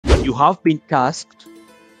You have been tasked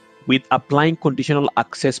with applying conditional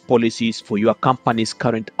access policies for your company's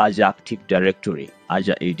current Azure Active Directory,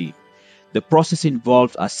 Azure AD. The process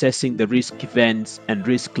involves assessing the risk events and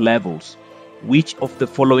risk levels. Which of the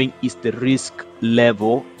following is the risk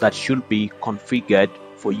level that should be configured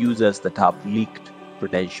for users that have leaked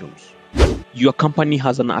credentials? Your company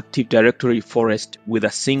has an Active Directory forest with a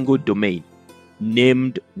single domain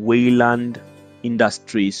named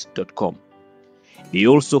waylandindustries.com. They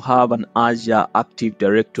also have an Azure Active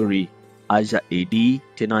Directory Azure AD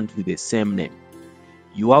tenant with the same name.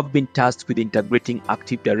 You have been tasked with integrating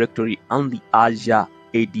Active Directory and the Azure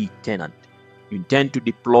AD tenant. You intend to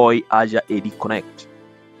deploy Azure AD Connect.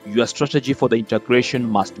 Your strategy for the integration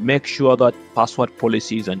must make sure that password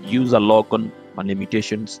policies and user logon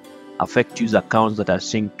limitations affect user accounts that are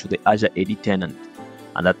synced to the Azure AD tenant,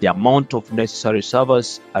 and that the amount of necessary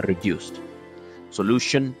servers are reduced.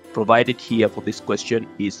 Solution provided here for this question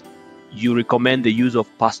is you recommend the use of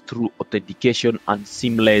pass-through authentication and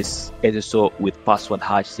seamless SSO with password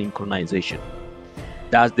hash synchronization.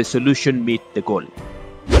 Does the solution meet the goal?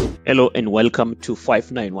 Hello and welcome to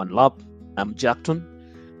 591 Lab. I'm Jackton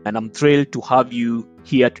and I'm thrilled to have you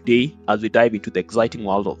here today as we dive into the exciting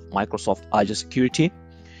world of Microsoft Azure Security.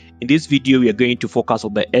 In this video, we are going to focus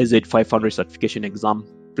on the AZ-500 certification exam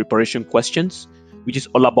preparation questions, which is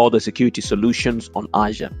all about the security solutions on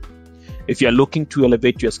Azure. If you are looking to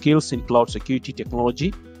elevate your skills in cloud security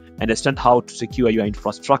technology, understand how to secure your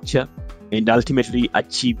infrastructure, and ultimately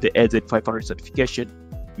achieve the AZ-500 certification,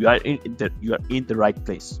 you are in the right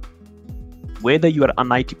place. Whether you are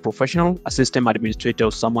an IT professional, a system administrator,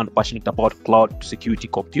 or someone passionate about cloud security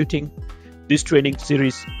computing, this training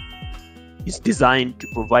series is designed to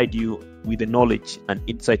provide you with the knowledge and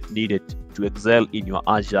insight needed to excel in your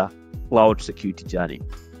Azure cloud security journey.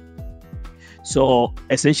 So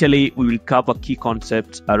essentially, we will cover key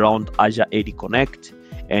concepts around Azure AD Connect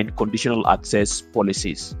and conditional access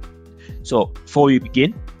policies. So before we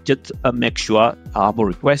begin, just make sure, I have a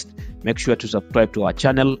request, make sure to subscribe to our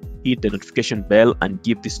channel, hit the notification bell, and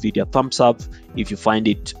give this video a thumbs up if you find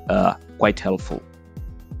it quite helpful.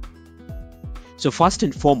 So first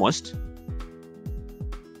and foremost,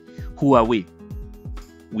 who are we?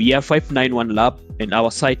 We are 591 Lab and our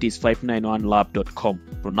site is 591lab.com,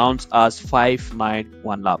 pronounced as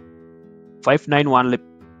 591 Lab.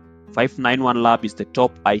 591 Lab is the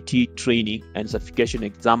top IT training and certification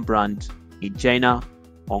exam brand in China,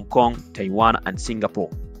 Hong Kong, Taiwan, and Singapore.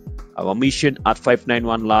 Our mission at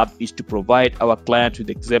 591 Lab is to provide our clients with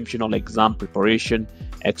exceptional exam preparation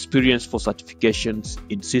experience for certifications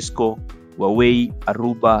in Cisco, Huawei,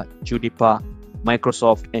 Aruba, Juniper,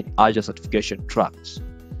 Microsoft, and Azure certification tracks.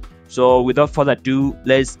 So without further ado,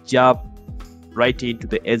 let's jump right into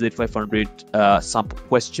the AZ-500 sample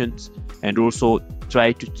questions and also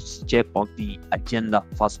try to check on the agenda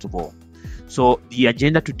first of all. So the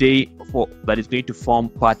agenda today that is going to form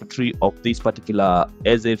part 3 of this particular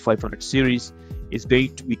AZ-500 series is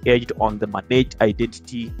going to be edged on the managed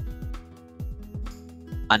identity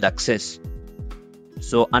and access.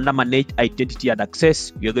 So under managed identity and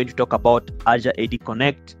access, we are going to talk about Azure AD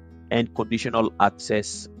Connect and conditional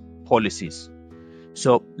access policies.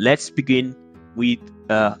 So let's begin with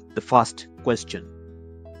the first question.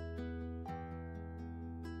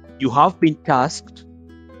 You have been tasked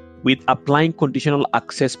with applying conditional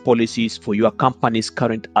access policies for your company's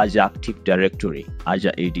current Azure Active Directory,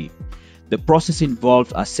 Azure AD. The process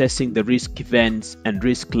involves assessing the risk events and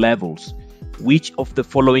risk levels. Which of the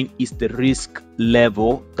following is the risk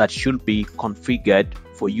level that should be configured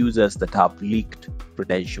for users that have leaked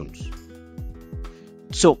credentials?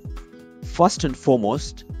 So first and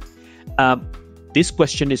foremost, this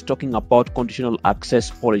question is talking about conditional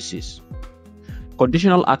access policies.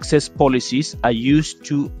 Conditional access policies are used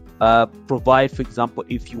to provide, for example,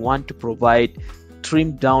 if you want to provide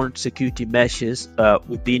trimmed down security meshes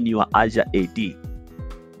within your Azure AD.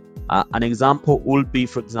 An example would be,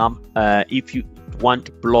 for example, if you want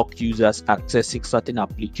to block users accessing certain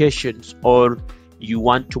applications, or you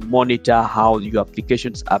want to monitor how your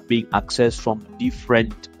applications are being accessed from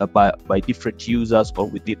different by different users or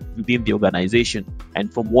within the organization,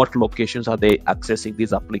 and from what locations are they accessing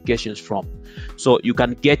these applications from. So you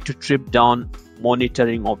can get to trim down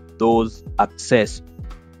monitoring of those access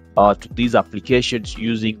to these applications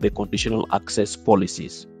using the conditional access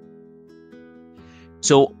policies.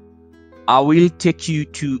 So I will take you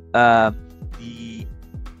to the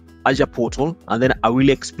Azure portal, and then I will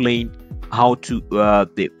explain how to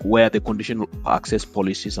where the conditional access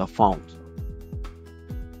policies are found.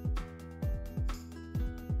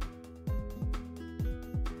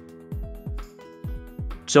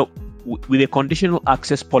 So with the conditional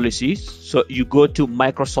access policies, so you go to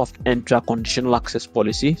Microsoft Entra conditional access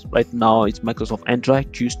policy. Right now it's Microsoft Entra.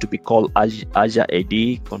 It used to be called Azure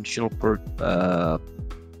AD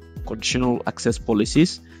conditional access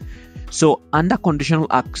policies. So under conditional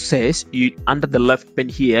access, under the left pane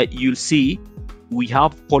here, you'll see we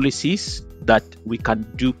have policies that we can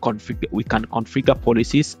configure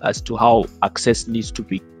policies as to how access needs to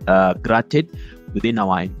be granted within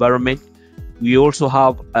our environment. We also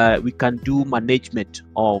have we can do management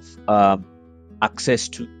of access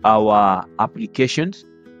to our applications,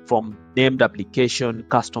 from named application,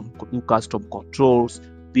 custom controls,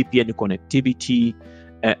 VPN connectivity,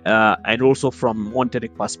 and also from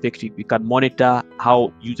monitoring perspective, we can monitor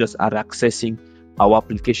how users are accessing our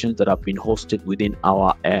applications that have been hosted within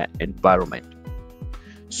our environment.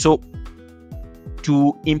 So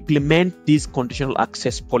to implement these conditional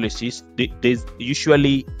access policies, there's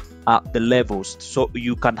usually the levels. So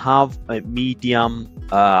you can have a medium,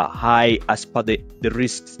 high, as per the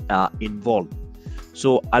risks involved.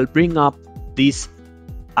 So I'll bring up these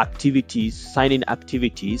activities, sign-in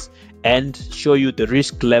activities, and show you the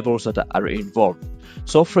risk levels that are involved.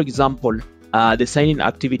 So for example, the sign-in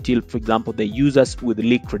activity, for example, the users with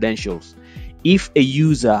leaked credentials. If a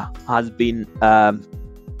user has been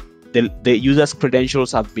the user's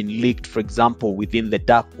credentials have been leaked, for example, within the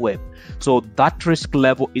dark web, so that risk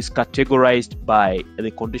level is categorized by the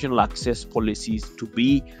conditional access policies to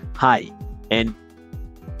be high, and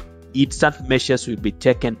instant measures will be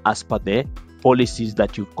taken as per the policies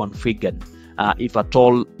that you've configured, if at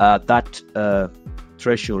all that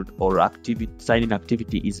threshold or sign-in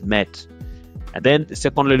activity is met. And then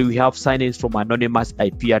secondly, we have sign-ins from anonymous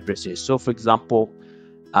IP addresses. So for example,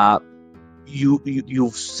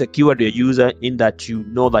 you've secured your user in that you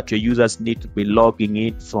know that your users need to be logging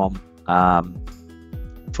in from a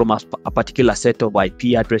particular set of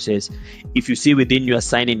IP addresses. If you see within your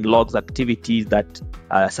sign-in logs activities that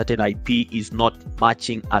a certain IP is not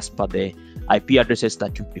matching as per the IP addresses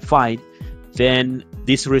that you define, then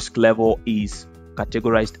this risk level is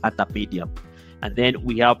categorized under medium. And then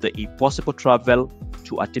we have the impossible travel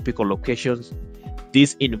to atypical locations.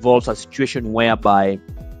 This involves a situation whereby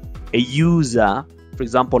a user, for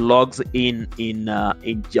example, logs in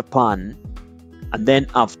Japan, and then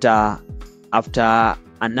after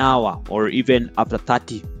an hour or even after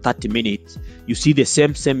 30 minutes, you see the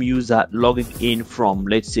same user logging in from,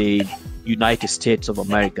 let's say, United States of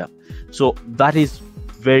America. So that is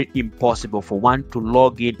very impossible for one to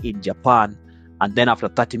log in Japan, and then after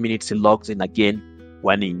 30 minutes he logs in again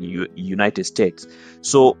when in United States.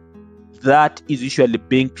 So that is usually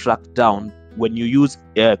being tracked down. When you use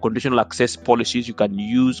conditional access policies, you can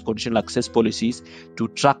use conditional access policies to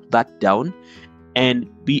track that down and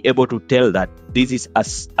be able to tell that this is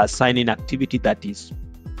a sign-in activity that is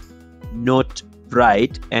not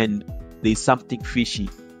right and there's something fishy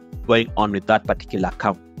going on with that particular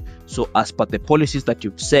account. So as per the policies that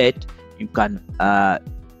you've set, you can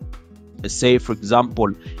say, for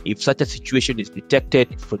example, if such a situation is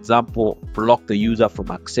detected, for example, block the user from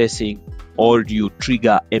accessing, or you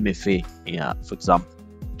trigger MFA, for example.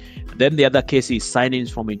 Then the other case is sign-ins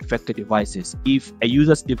from infected devices. If a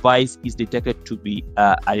user's device is detected to be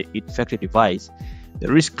an infected device, the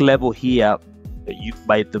risk level here,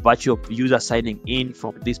 by the virtue of user signing in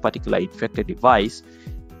from this particular infected device,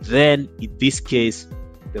 then in this case,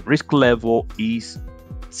 the risk level is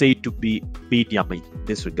said to be medium in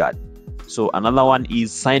this regard. So another one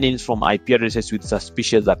is sign-ins from IP addresses with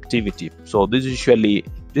suspicious activity. So this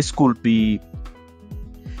could be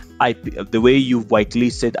IP, the way you've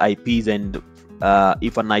whitelisted IPs, and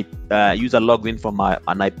if an user logs in from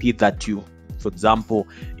an IP that you, for example,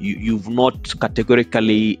 you've not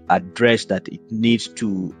categorically addressed that it needs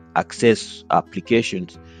to access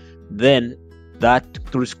applications, then that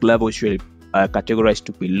risk level is usually categorized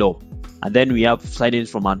to be low. And then we have sign-ins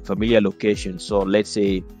from unfamiliar locations. So let's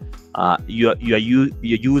say your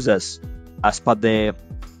users, as per the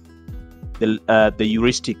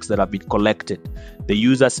heuristics that have been collected, your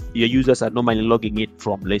users are normally logging in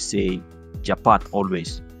from, let's say, Japan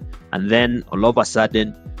always, and then all of a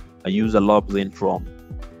sudden a user logs in from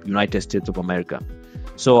United States of America.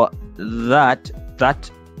 So that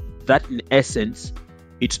in essence,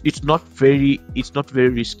 it's not very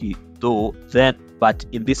risky though. But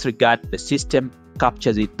in this regard, the system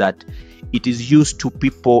captures it that it is used to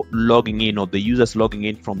people logging in, or the users logging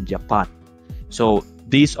in from Japan. So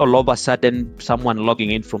this, all of a sudden, someone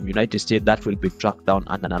logging in from United States, that will be tracked down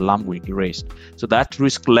and an alarm will be raised. So that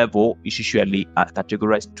risk level is usually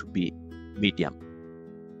categorized to be medium.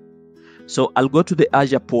 So I'll go to the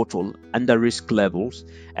Azure portal under risk levels,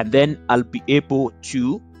 and then I'll be able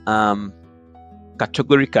to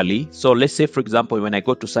categorically. So let's say, for example, when I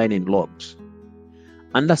go to sign in logs,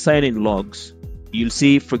 under sign in logs, you'll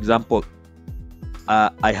see, for example,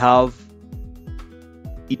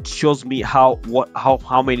 it shows me how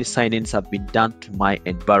many sign-ins have been done to my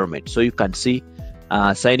environment. So you can see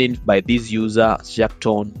sign in by this user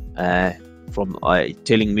Jackton, from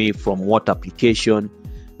telling me from what application,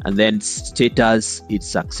 and then status, its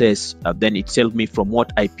success, then it tells me from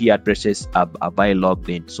what IP addresses have I logged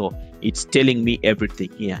in. So it's telling me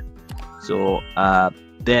everything here. So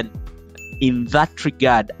then in that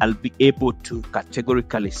regard, I'll be able to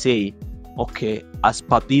categorically say, okay, as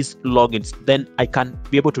per these logins, then I can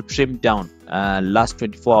be able to trim down last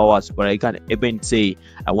 24 hours, but I can even say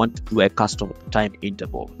I want to do a custom time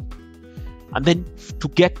interval. And then to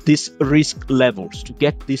get these risk levels,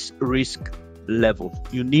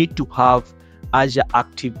 you need to have Azure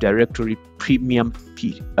Active Directory Premium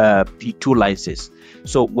P2 license.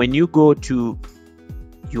 So when you go to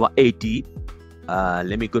your AD,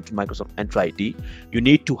 let me go to Microsoft Entra ID, you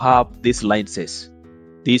need to have these licenses,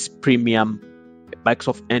 this premium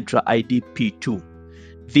Microsoft Entra ID P2.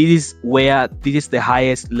 This is the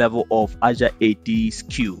highest level of Azure AD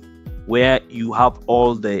SKU, where you have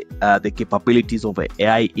all the capabilities of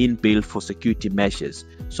AI inbuilt for security measures.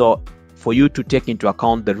 So for you to take into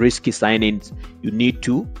account the risky sign-ins, you need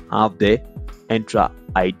to have the Entra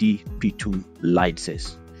ID P2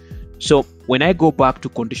 license. So when I go back to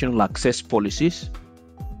conditional access policies,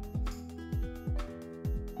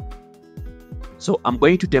 so I'm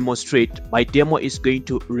going to demonstrate. My demo is going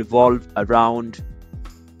to revolve around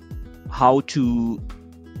how to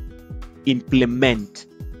implement,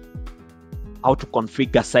 how to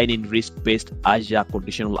configure sign-in risk-based Azure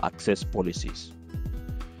conditional access policies.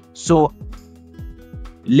 So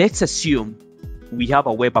let's assume we have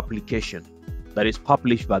a web application that is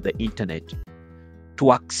published by the internet.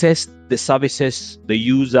 To access the services, the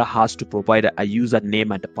user has to provide a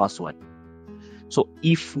username and a password. So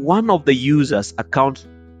if one of the user's account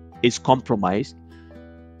is compromised,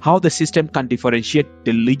 how the system can differentiate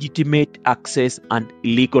the legitimate access and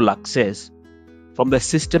illegal access from the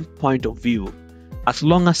system point of view, as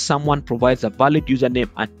long as someone provides a valid username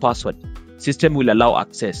and password, system will allow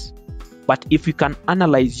access. But if we can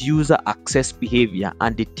analyze user access behavior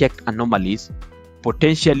and detect anomalies,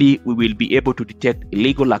 potentially we will be able to detect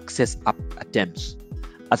illegal access attempts.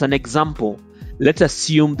 As an example, let's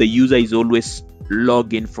assume the user is always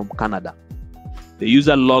logged in from Canada. The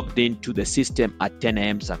user logged into the system at 10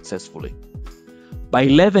 a.m. successfully. By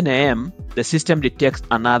 11 a.m., the system detects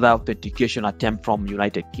another authentication attempt from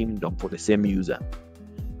United Kingdom for the same user.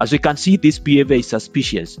 As we can see, this behavior is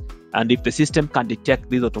suspicious, and if the system can detect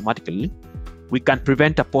this automatically, we can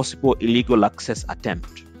prevent a possible illegal access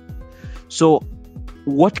attempt. So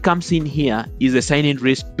what comes in here is a sign-in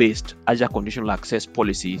risk-based Azure conditional access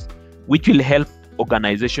policies, which will help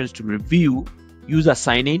organizations to review user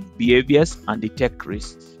sign-in behaviors and detect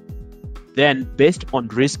risks. Then, based on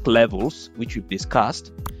risk levels, which we've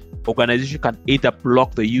discussed, organization can either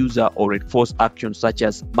block the user or enforce actions such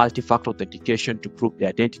as multi-factor authentication to prove the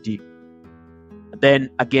identity. Then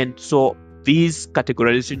again, so these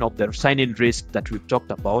categorization of the sign-in risk that we've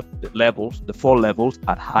talked about, the levels, the 4 levels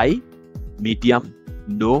are high, medium,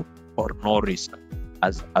 low, or no risk,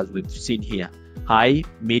 as we've seen here. High,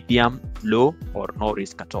 medium, low, or no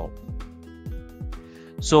risk at all.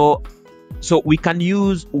 So we can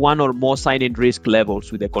use one or more sign-in risk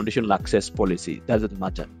levels with a conditional access policy. It doesn't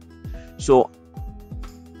matter. So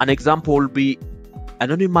an example will be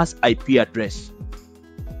anonymous IP address.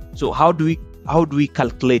 So how do we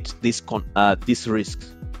calculate these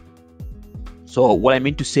risks? So what I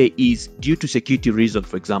mean to say is, due to security reasons,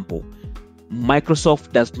 for example,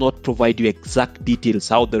 Microsoft does not provide you exact details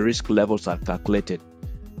how the risk levels are calculated.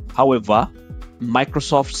 However,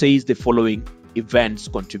 Microsoft says the following events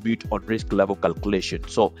contribute on risk level calculation.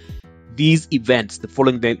 So these events, the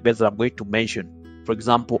following events that I'm going to mention, for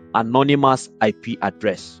example, anonymous IP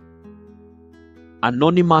address.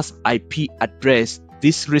 Anonymous IP address,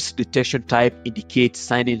 this risk detection type indicates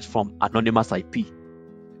sign-ins from anonymous IP.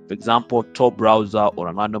 For example, Tor browser or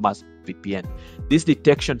anonymous VPN. This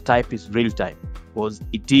detection type is real-time because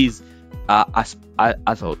it is as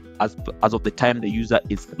of the time the user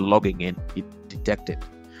is logging in, it detected.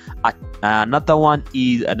 Another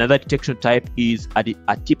detection type is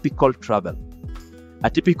atypical travel.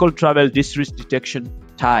 Atypical travel, this risk detection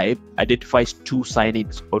type identifies 2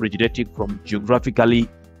 sign-ins originating from geographically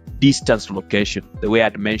distant location. The way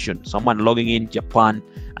I'd mentioned, someone logging in Japan,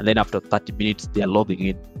 and then after 30 minutes they are logging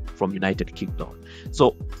in from United Kingdom.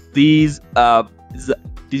 So this is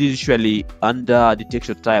usually under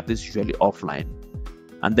detection type. This is usually offline.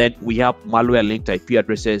 And then we have malware linked IP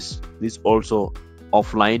addresses. This also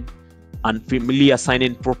offline. And familiar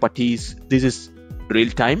sign-in properties. This is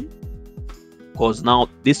real time, because now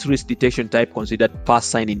this risk detection type considered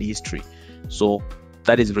past sign-in history, so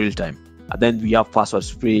that is real time. And then we have password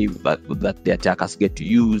free that the attackers get to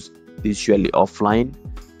use. This is usually offline.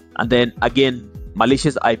 And then again,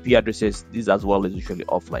 malicious IP addresses, this as well is usually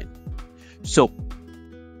offline. So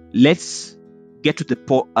let's get to the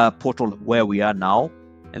portal where we are now,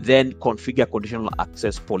 and then configure conditional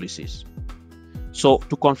access policies. So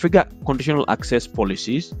to configure conditional access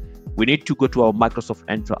policies, we need to go to our Microsoft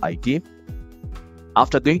Entra ID.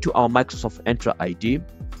 After going to our Microsoft Entra ID,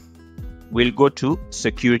 we'll go to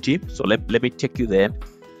security. So let me take you there.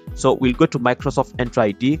 So we'll go to Microsoft Entra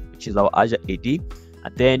ID, which is our Azure AD,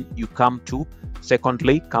 and then you come to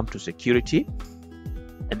security.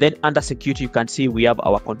 And then under security, you can see we have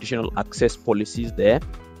our conditional access policies there.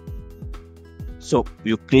 So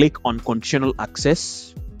you click on conditional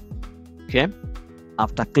access. Okay.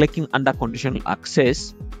 After clicking under conditional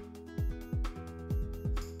access,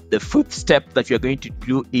 the fifth step that you're going to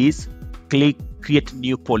do is click create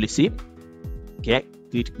new policy. Okay,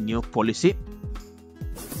 create new policy.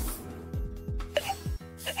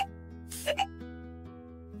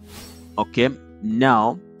 Okay,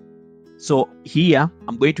 now, so here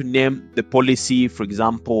I'm going to name the policy, for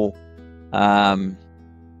example,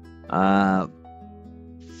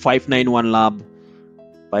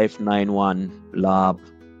 591 lab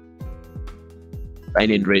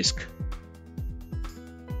sign-in risk.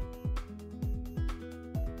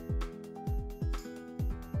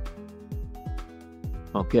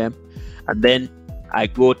 Okay, and then I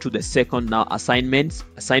go to the second now, assignments.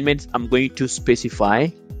 I'm going to specify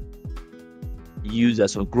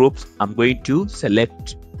users or groups. I'm going to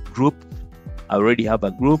select group. I already have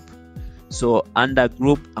a group, so under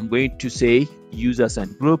group I'm going to say users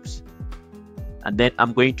and groups, and then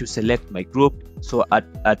I'm going to select my group. So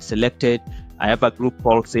at selected, I have a group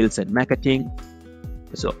called sales and marketing,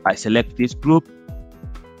 so I select this group.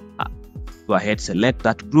 Go ahead, select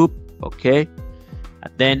that group. Okay,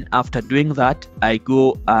 and then after doing that, I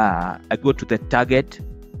go to the target.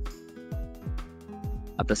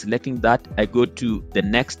 After selecting that, I go to the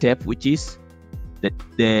next step, which is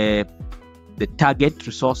the target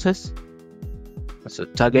resources. So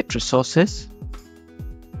target resources.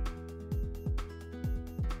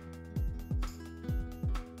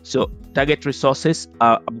 So target resources,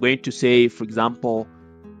 I'm going to say, for example,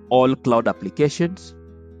 all cloud applications.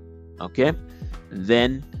 Okay,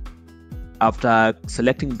 then after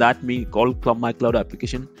selecting that, mean all my cloud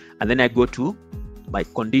application, and then I go to my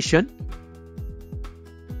condition.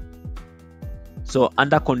 So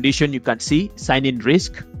under condition, you can see sign-in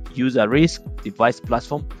risk, user risk, device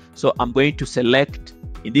platform. So I'm going to select,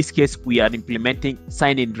 in this case, we are implementing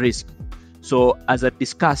sign-in risk. So as I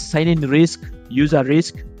discussed, sign-in risk, user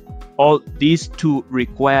risk, all these two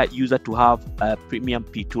require user to have a premium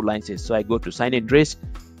P2 license. So I go to sign-in risk,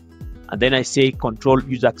 and then I say control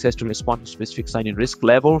user access to respond to specific sign-in risk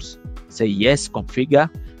levels. Say yes, configure,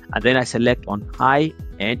 and then I select on high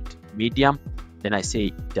and medium. Then I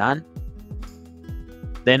say done.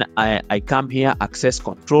 Then I come here, access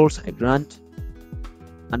controls, I grant.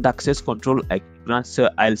 And access control, I grant.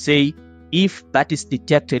 So I'll say if that is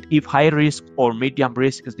detected, if high risk or medium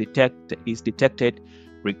risk is detected,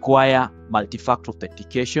 require multi-factor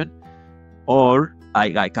authentication, or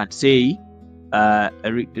I can say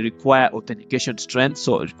require authentication strength.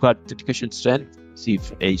 So require authentication strength. See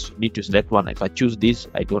if I need to select one. If I choose this,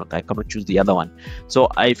 I cannot choose the other one. So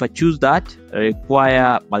if I choose that,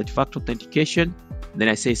 require multi-factor authentication, then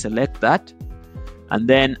I say select that, and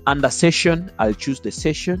then under session, I'll choose the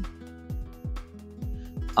session.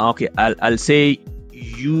 Okay, I'll say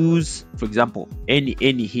use, for example,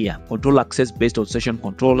 any here, control access based on session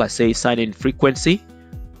control. I say sign-in frequency.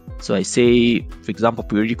 So I say, for example,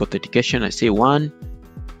 periodic authentication, I say 1,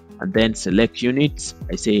 and then select units,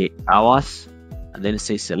 I say hours, and then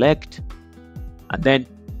say select, and then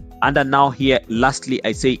under now here, lastly,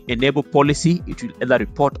 I say enable policy. It will either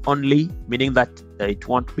report only, meaning that it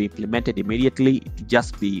won't be implemented immediately, it will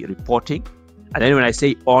just be reporting. And then when I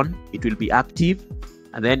say on, it will be active.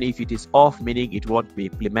 And then if it is off, meaning it won't be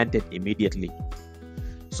implemented immediately.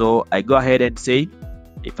 So I go ahead and say,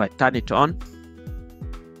 if I turn it on,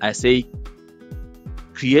 I say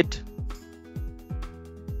create.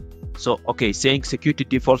 So okay, saying security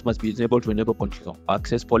defaults must be enabled to enable conditional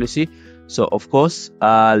access policy. So of course,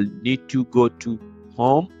 I'll need to go to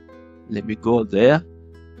home. Let me go there,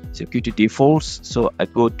 security defaults. So I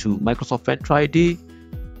go to Microsoft Entra ID,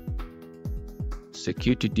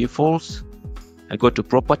 security defaults. I go to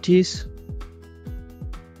properties,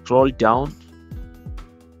 scroll down,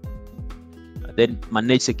 then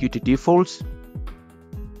manage security defaults,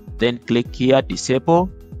 then click here disable,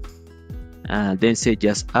 and then say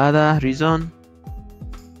just other reason,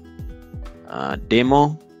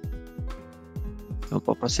 demo, no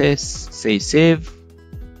purposes, say save,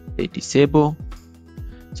 say disable.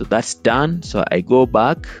 So that's done. So I go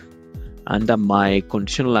back under my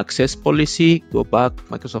conditional access policy, go back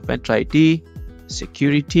Microsoft Entra ID,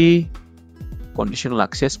 security, conditional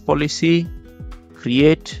access policy,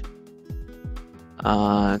 create,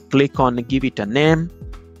 click on give it a name,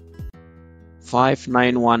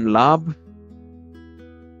 591 lab,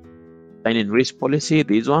 sign in risk policy,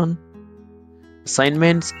 this one,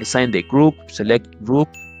 assignments, assign the group, select group,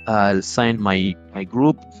 I'll assign my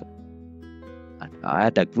group, and I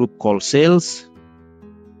add a group called sales,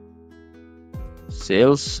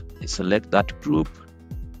 I select that group.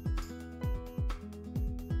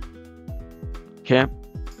 Okay,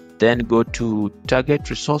 then go to target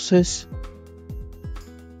resources.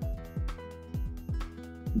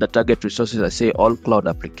 The target resources, I say all cloud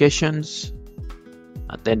applications,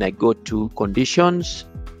 and then I go to conditions,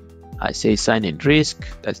 I say sign in risk,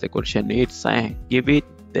 that's the condition need, sign, give it,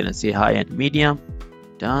 then I say high and medium,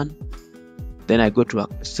 done. Then I go to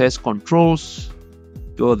access controls,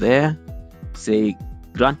 go there, say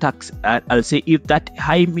grant access. I'll say if that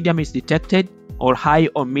high medium is detected or high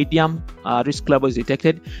or medium risk level is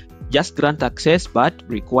detected, just grant access but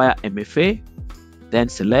require MFA. Then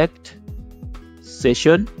select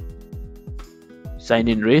session, sign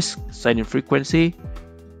in risk, sign in frequency,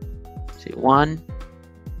 say 1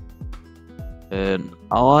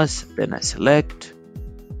 hours, then I select,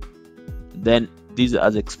 then these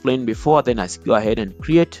as explained before, then I go ahead and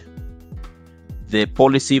create. The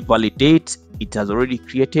policy validates, it has already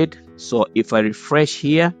created. So if I refresh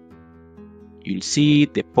here, you'll see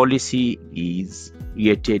the policy is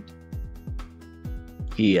created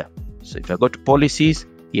here. So if I go to policies,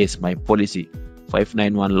 here's my policy,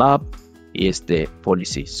 591 lab, here's the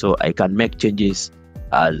policy. So I can make changes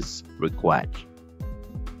as required.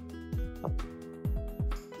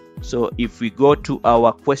 So if we go to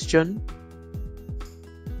our question,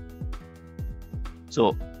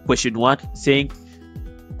 so question 1 saying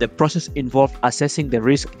the process involved assessing the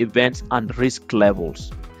risk events and risk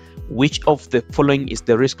levels. Which of the following is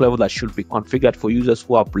the risk level that should be configured for users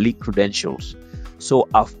who have leaked credentials? So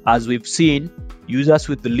as we've seen, users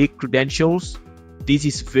with the leaked credentials, this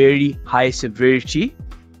is very high severity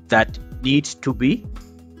that needs to be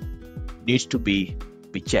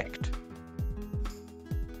checked.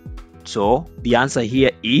 So the answer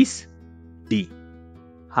here is D,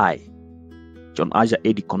 high. On Azure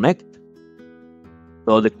AD Connect.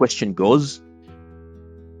 So the question goes,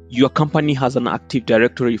 your company has an Active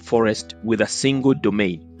Directory forest with a single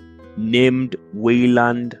domain named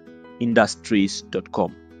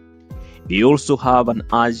waylandindustries.com. They also have an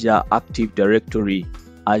Azure Active Directory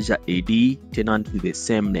Azure AD tenant with the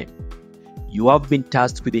same name. You have been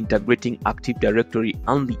tasked with integrating Active Directory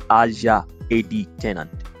and the Azure AD tenant.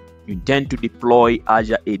 You intend to deploy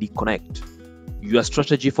Azure AD Connect. Your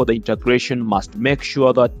strategy for the integration must make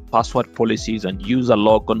sure that password policies and user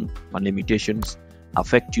logon limitations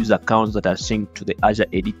affect user accounts that are synced to the Azure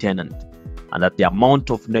AD tenant, and that the amount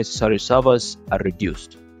of necessary servers are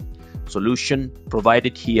reduced. Solution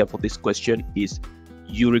provided here for this question is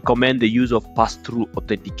you recommend the use of pass-through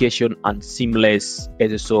authentication and seamless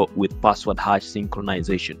SSO with password hash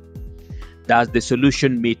synchronization. Does the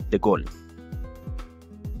solution meet the goal?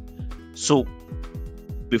 So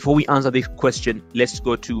before we answer this question, let's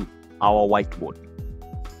go to our whiteboard.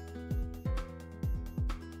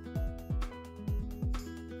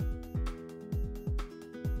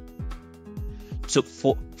 So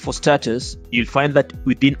for starters, you'll find that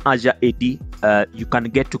within Azure AD, you can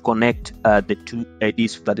get to connect the two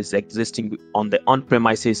ADs that is existing on the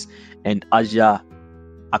on-premises and Azure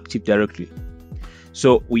Active Directory.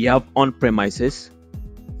 So we have on-premises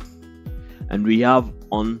and we have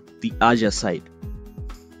on the Azure side.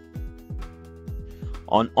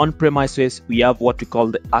 On-premises, we have what we call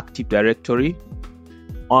the Active Directory.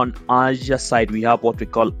 On Azure side, we have what we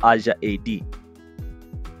call Azure AD.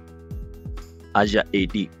 Azure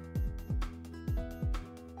AD.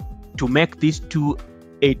 To make these two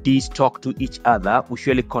ADs talk to each other, we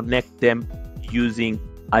usually connect them using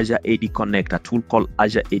Azure AD Connect, a tool called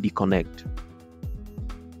Azure AD Connect.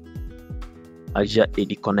 Azure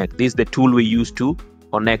AD Connect. This is the tool we use to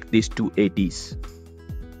connect these two ADs.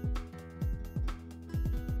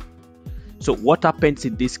 So what happens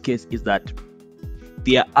in this case is that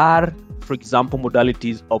there are, for example,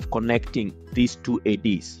 modalities of connecting these two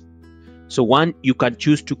ADs. So one, you can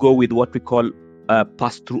choose to go with what we call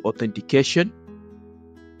pass-through authentication.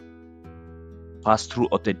 Pass-through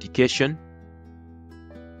authentication.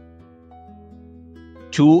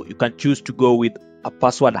 2, you can choose to go with a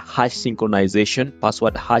password hash synchronization.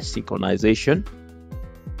 Password hash synchronization.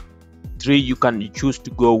 3, you can choose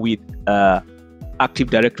to go with Active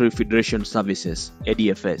Directory Federation Services,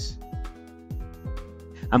 ADFS.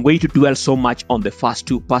 I'm going to dwell so much on the first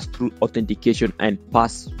two, pass-through authentication and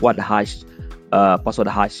password hash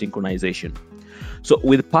synchronization. So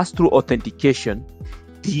with pass-through authentication,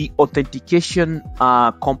 the authentication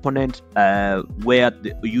component where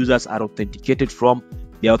the users are authenticated from,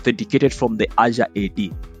 they are authenticated from the Azure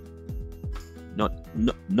AD.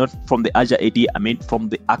 Not from the Azure AD, I mean from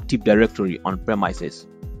the Active Directory on premises.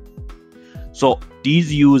 So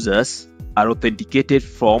these users are authenticated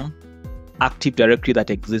from Active Directory that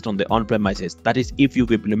exists on the on-premises. That is, if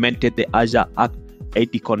you've implemented the Azure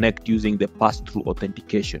AD Connect using the pass-through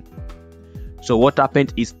authentication. So what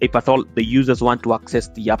happens is, if at all the users want to access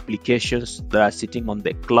the applications that are sitting on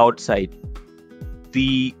the cloud side,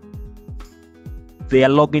 their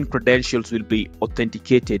login credentials will be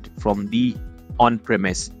authenticated from the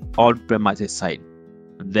on-premises side.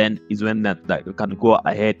 And then is when that you can go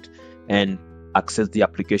ahead and access the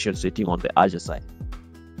application sitting on the Azure side.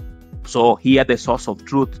 So here the source of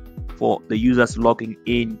truth for the users logging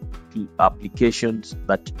in to applications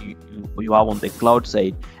that you have on the cloud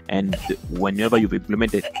side, and whenever you've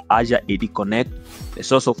implemented Azure AD Connect, the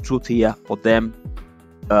source of truth here for them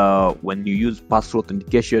when you use pass-through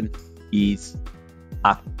authentication is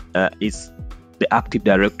the Active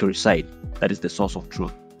Directory side. That is the source of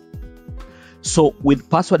truth. So with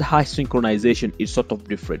password hash synchronization, it's sort of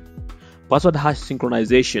different. Password hash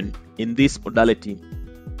synchronization, in this modality,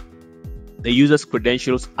 the user's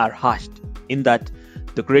credentials are hashed, in that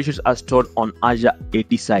the credentials are stored on Azure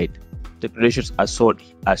AD side. The credentials are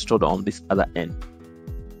stored on this other end.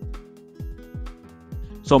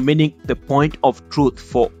 So meaning the point of truth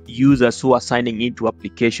for users who are signing into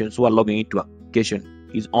applications, who are logging into application,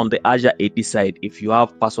 is on the Azure AD side if you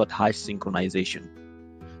have password hash synchronization.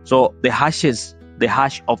 So the hash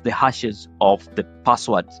of the hashes of the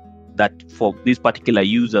passwords that for these particular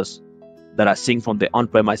users that are synced from the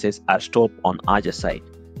on-premises are stored on Azure side.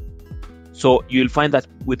 So you'll find that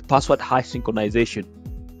with password hash synchronization,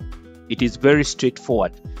 it is very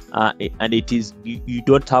straightforward, and it is you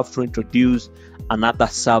don't have to introduce another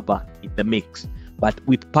server in the mix. But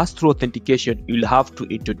with pass-through authentication, you'll have to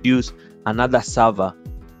introduce another server,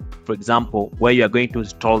 for example, where you are going to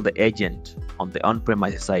install the agent on the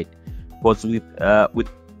on-premises side. Because with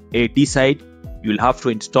AD side, you'll have to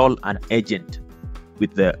install an agent.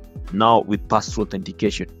 With pass-through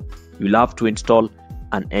authentication, you'll have to install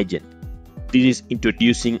an agent. This is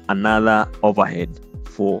introducing another overhead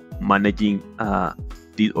for managing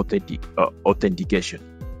the authentication.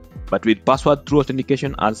 But with password-through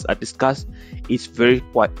authentication, as I discussed, it's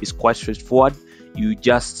quite straightforward. You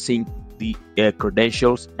just sync the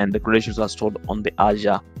credentials, and the credentials are stored on the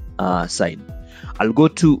Azure side. I'll go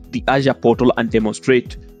to the Azure portal and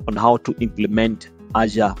demonstrate on how to implement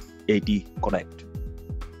Azure AD Connect.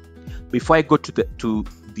 Before I go to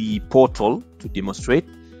the portal to demonstrate,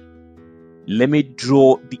 let me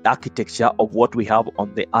draw the architecture of what we have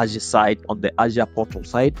on the Azure side, on the Azure portal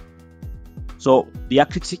side. So the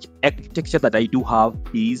architecture that I do have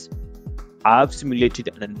is, I've simulated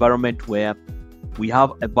an environment where we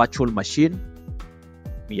have a virtual machine,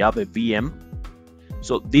 we have a VM.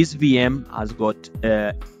 So this VM has got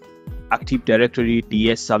Active Directory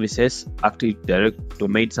DS services, Active Directory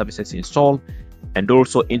domain services installed, and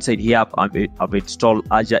also inside here I've installed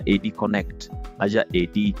Azure AD Connect.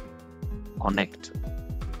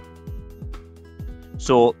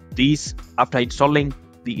 So this, after installing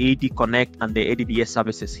the AD Connect and the ADDS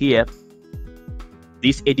services here,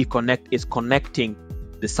 this AD Connect is connecting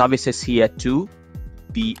the services here to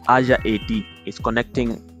the Azure AD. It's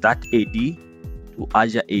connecting that AD to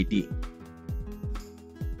Azure AD.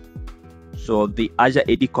 So the Azure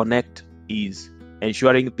AD Connect is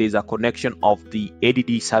ensuring there's a connection of the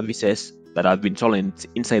ADD services that have been installed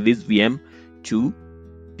inside this VM to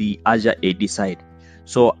the Azure AD side.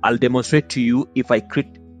 So I'll demonstrate to you. If I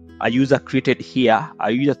create a user created here,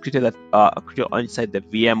 a user created inside the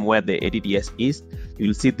VM where the ADDS is, you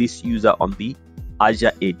will see this user on the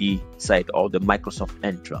Azure AD side, or the Microsoft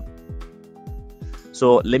Entra.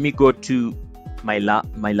 So let me go to my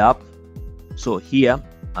lab. So here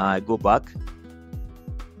I go back.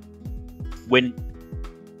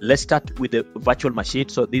 Let's start with the virtual machine.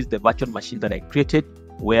 So this is the virtual machine that I created,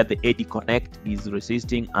 where the AD Connect is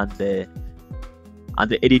resisting and the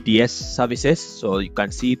ADDS services. So you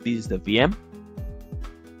can see this is the VM.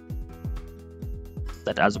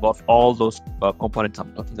 that has got all those components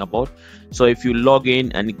I'm talking about. So if you log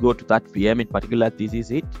in and go to that VM in particular, this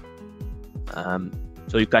is it.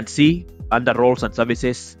 So you can see under roles and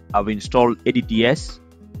services, I've installed ADDS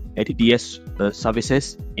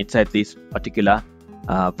services inside this particular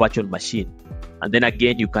virtual machine. And then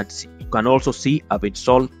again, you can also see I've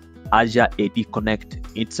installed Azure AD Connect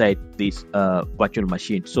inside this virtual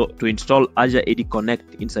machine. So to install Azure AD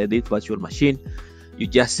Connect inside this virtual machine, you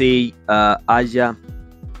just say Azure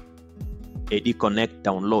AD Connect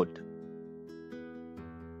download.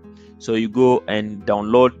 So you go and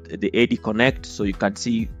download the AD Connect. So you can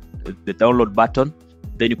see the download button.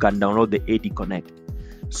 Then you can download the AD Connect.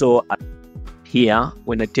 So here,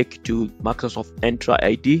 when I take you to Microsoft Entra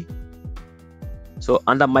ID, so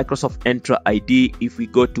under Microsoft Entra ID, if we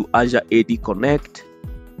go to Azure AD Connect,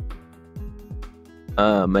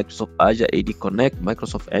 Microsoft Azure AD Connect,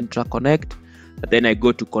 Microsoft Entra Connect, then I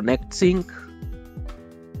go to Connect Sync.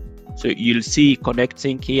 So you'll see Connect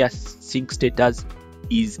Sync here, sync status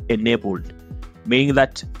is enabled, meaning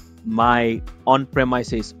that my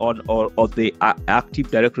on-premises or the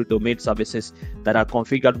Active Directory domain services that are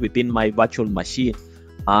configured within my virtual machine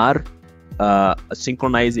are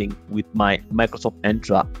synchronizing with my Microsoft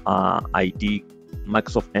Entra ID,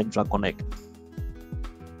 Microsoft Entra Connect.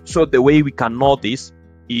 So the way we can know this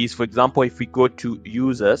is, for example, if we go to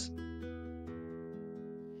users,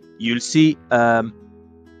 you'll see the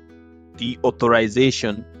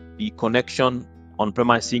authorization, the connection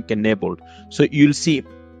on-premise sync enabled. So you'll see,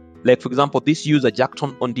 like for example, this user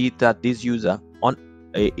Jackson Ondi, that this user on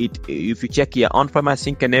it. If you check here, on-premise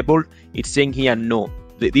sync enabled, it's saying here no.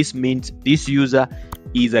 This means this user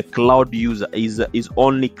is a cloud user, was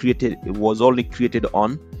only created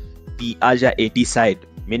on the Azure AD side,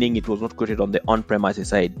 meaning it was not created on the on-premises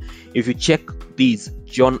side. If you check these,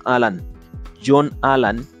 John Allen,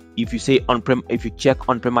 if you say if you check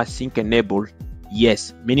on-premise sync enabled,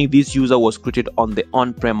 yes, meaning this user was created on the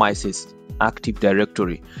on-premises Active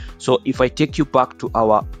Directory. So if I take you back to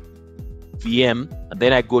our VM, and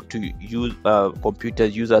then I go to use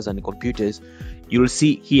computers, users and computers, you'll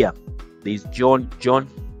see here there's John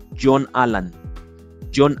Allen.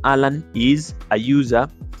 John Allen is a user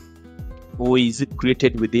who is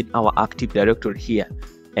created within our Active Directory here,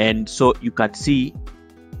 and so you can see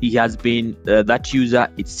he has been that user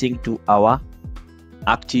is synced to our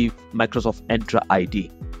Active Microsoft Entra ID.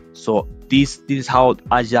 So this is how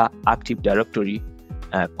Azure Active Directory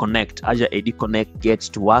Connect, Azure AD Connect gets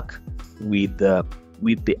to work with the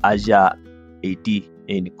Azure AD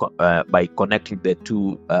by connecting the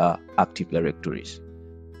two Active Directories.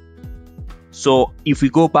 So if we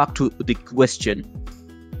go back to the question,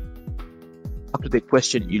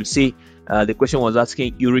 you'll see the question was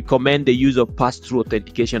asking, you recommend the use of pass-through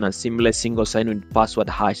authentication and seamless single sign-on password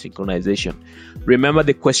hash synchronization. Remember,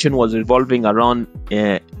 the question was revolving around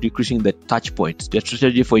decreasing the touch points. The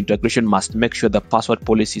strategy for integration must make sure the password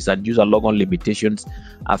policies and user logon limitations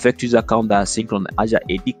affect user account that are synced on the Azure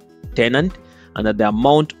AD tenant, and that the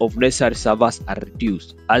amount of necessary servers are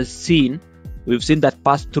reduced. As seen, we've seen that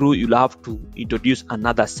pass-through, you'll have to introduce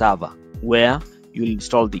another server where you'll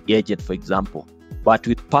install the agent, for example. But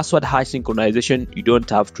with password hash synchronization, you don't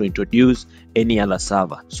have to introduce any other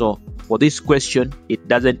server. So for this question, it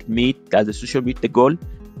doesn't meet, does the solution meet the goal?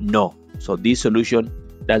 No. So this solution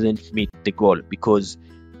doesn't meet the goal because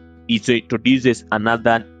it introduces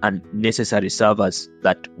another unnecessary servers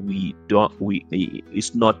that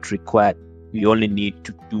it's not required. We only need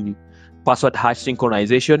to do password hash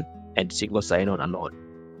synchronization and single sign-on alone.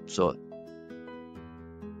 So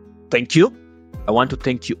thank you. I want to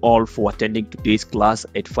thank you all for attending today's class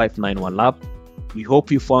at 591 Lab. We hope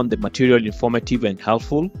you found the material informative and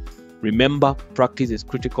helpful. Remember, practice is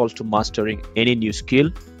critical to mastering any new skill.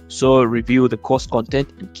 So review the course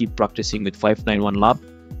content and keep practicing with 591 Lab.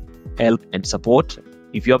 Help and support.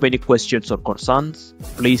 If you have any questions or concerns,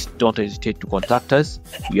 please don't hesitate to contact us.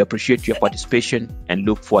 We appreciate your participation and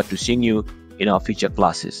look forward to seeing you in our future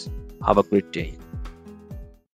classes. Have a great day.